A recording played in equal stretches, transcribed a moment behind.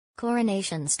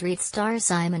Coronation Street star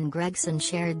Simon Gregson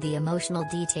shared the emotional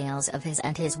details of his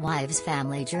and his wife's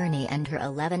family journey and her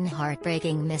 11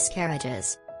 heartbreaking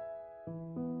miscarriages.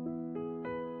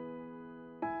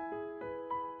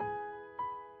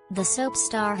 The soap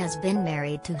star has been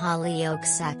married to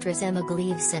Hollyoaks actress Emma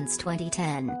Gleave since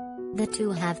 2010. The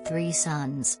two have 3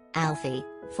 sons, Alfie,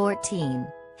 14,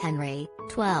 Henry,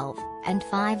 12, and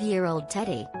 5-year-old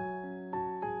Teddy.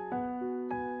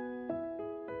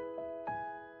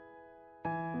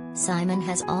 Simon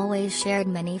has always shared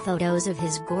many photos of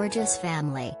his gorgeous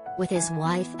family, with his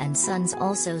wife and sons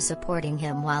also supporting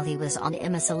him while he was on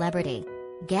I'm a Celebrity.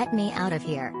 Get Me Out of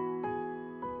Here.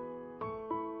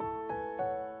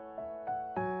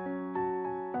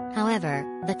 However,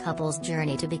 the couple's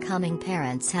journey to becoming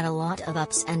parents had a lot of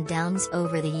ups and downs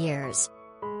over the years.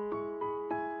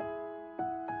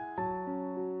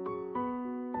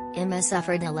 Emma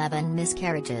suffered 11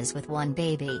 miscarriages with 1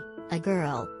 baby, a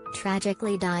girl,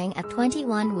 tragically dying at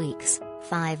 21 weeks,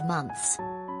 5 months.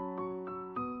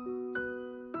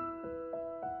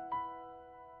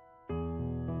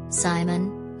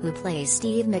 Simon, who plays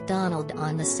Steve McDonald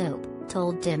on the soap,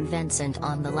 told Tim Vincent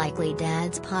on the Likely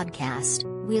Dads podcast,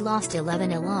 "We lost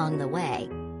 11 along the way.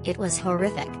 It was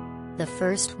horrific. The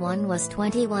first one was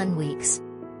 21 weeks.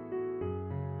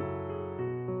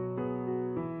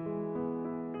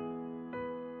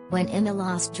 When Emma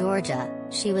lost Georgia,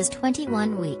 she was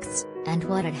 21 weeks, and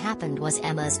what had happened was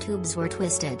Emma's tubes were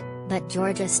twisted, but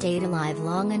Georgia stayed alive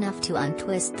long enough to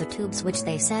untwist the tubes, which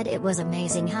they said it was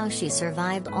amazing how she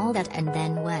survived all that and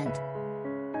then went."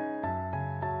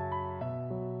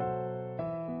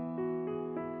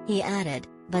 He added,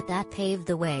 "But that paved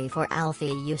the way for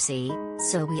Alfie, you see,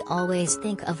 so we always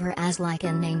think of her as like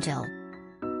an angel.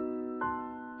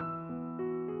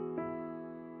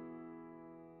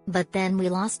 But then we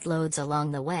lost loads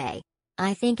along the way.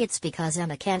 I think it's because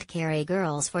Emma can't carry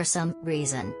girls for some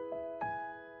reason."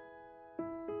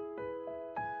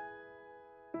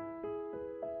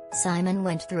 Simon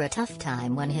went through a tough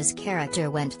time when his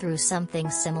character went through something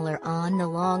similar on the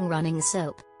long-running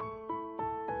soap.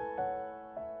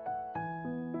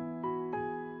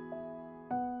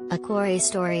 A Corrie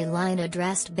storyline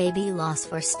addressed baby loss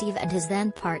for Steve and his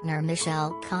then-partner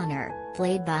Michelle Connor,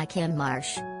 played by Kim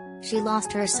Marsh. She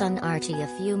lost her son Archie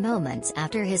a few moments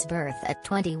after his birth at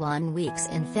 21 weeks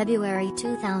in February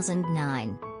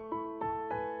 2009.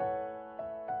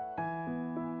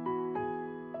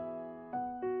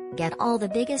 Get all the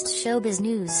biggest showbiz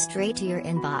news straight to your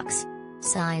inbox.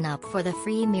 Sign up for the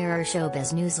free Mirror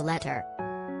Showbiz newsletter.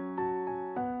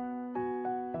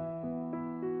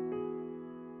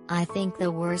 "I think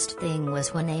the worst thing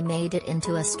was when they made it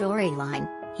into a storyline,"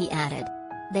 he added.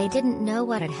 "They didn't know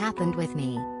what had happened with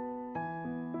me.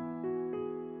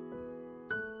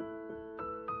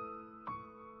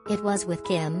 It was with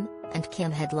Kim, and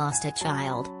Kim had lost a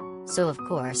child. So of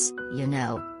course,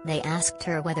 they asked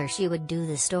her whether she would do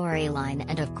the storyline,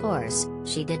 and of course,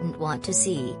 she didn't want to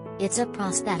see. It's a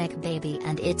prosthetic baby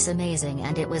and it's amazing,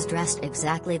 and it was dressed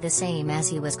exactly the same as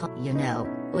he was,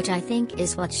 which I think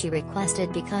is what she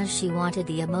requested because she wanted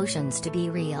the emotions to be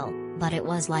real, but it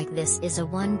was like this is a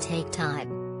one-take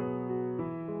time."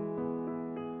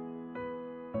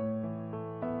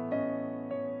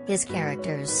 His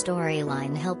character's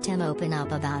storyline helped him open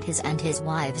up about his and his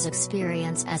wife's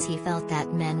experience, as he felt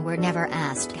that men were never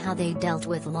asked how they dealt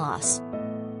with loss.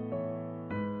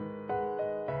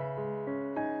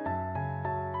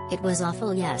 "It was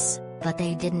awful, yes, but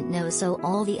they didn't know, so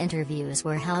all the interviews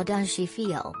were 'How does she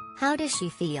feel? How does she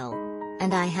feel?'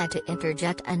 And I had to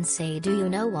interject and say, 'Do you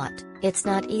know what, it's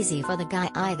not easy for the guy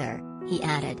either,'" he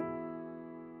added.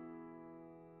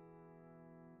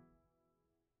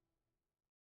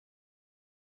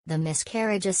 The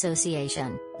Miscarriage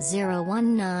Association,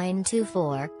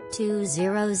 01924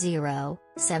 200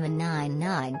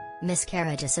 799,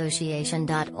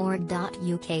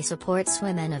 miscarriageassociation.org.uk supports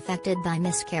women affected by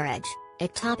miscarriage,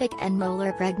 ectopic and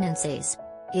molar pregnancies.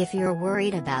 If you're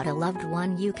worried about a loved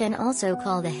one, you can also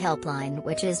call the helpline,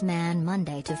 which is man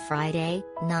Monday to Friday,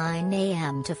 9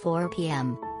 a.m. to 4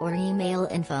 p.m., or email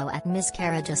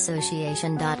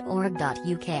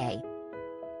info@miscarriageassociation.org.uk.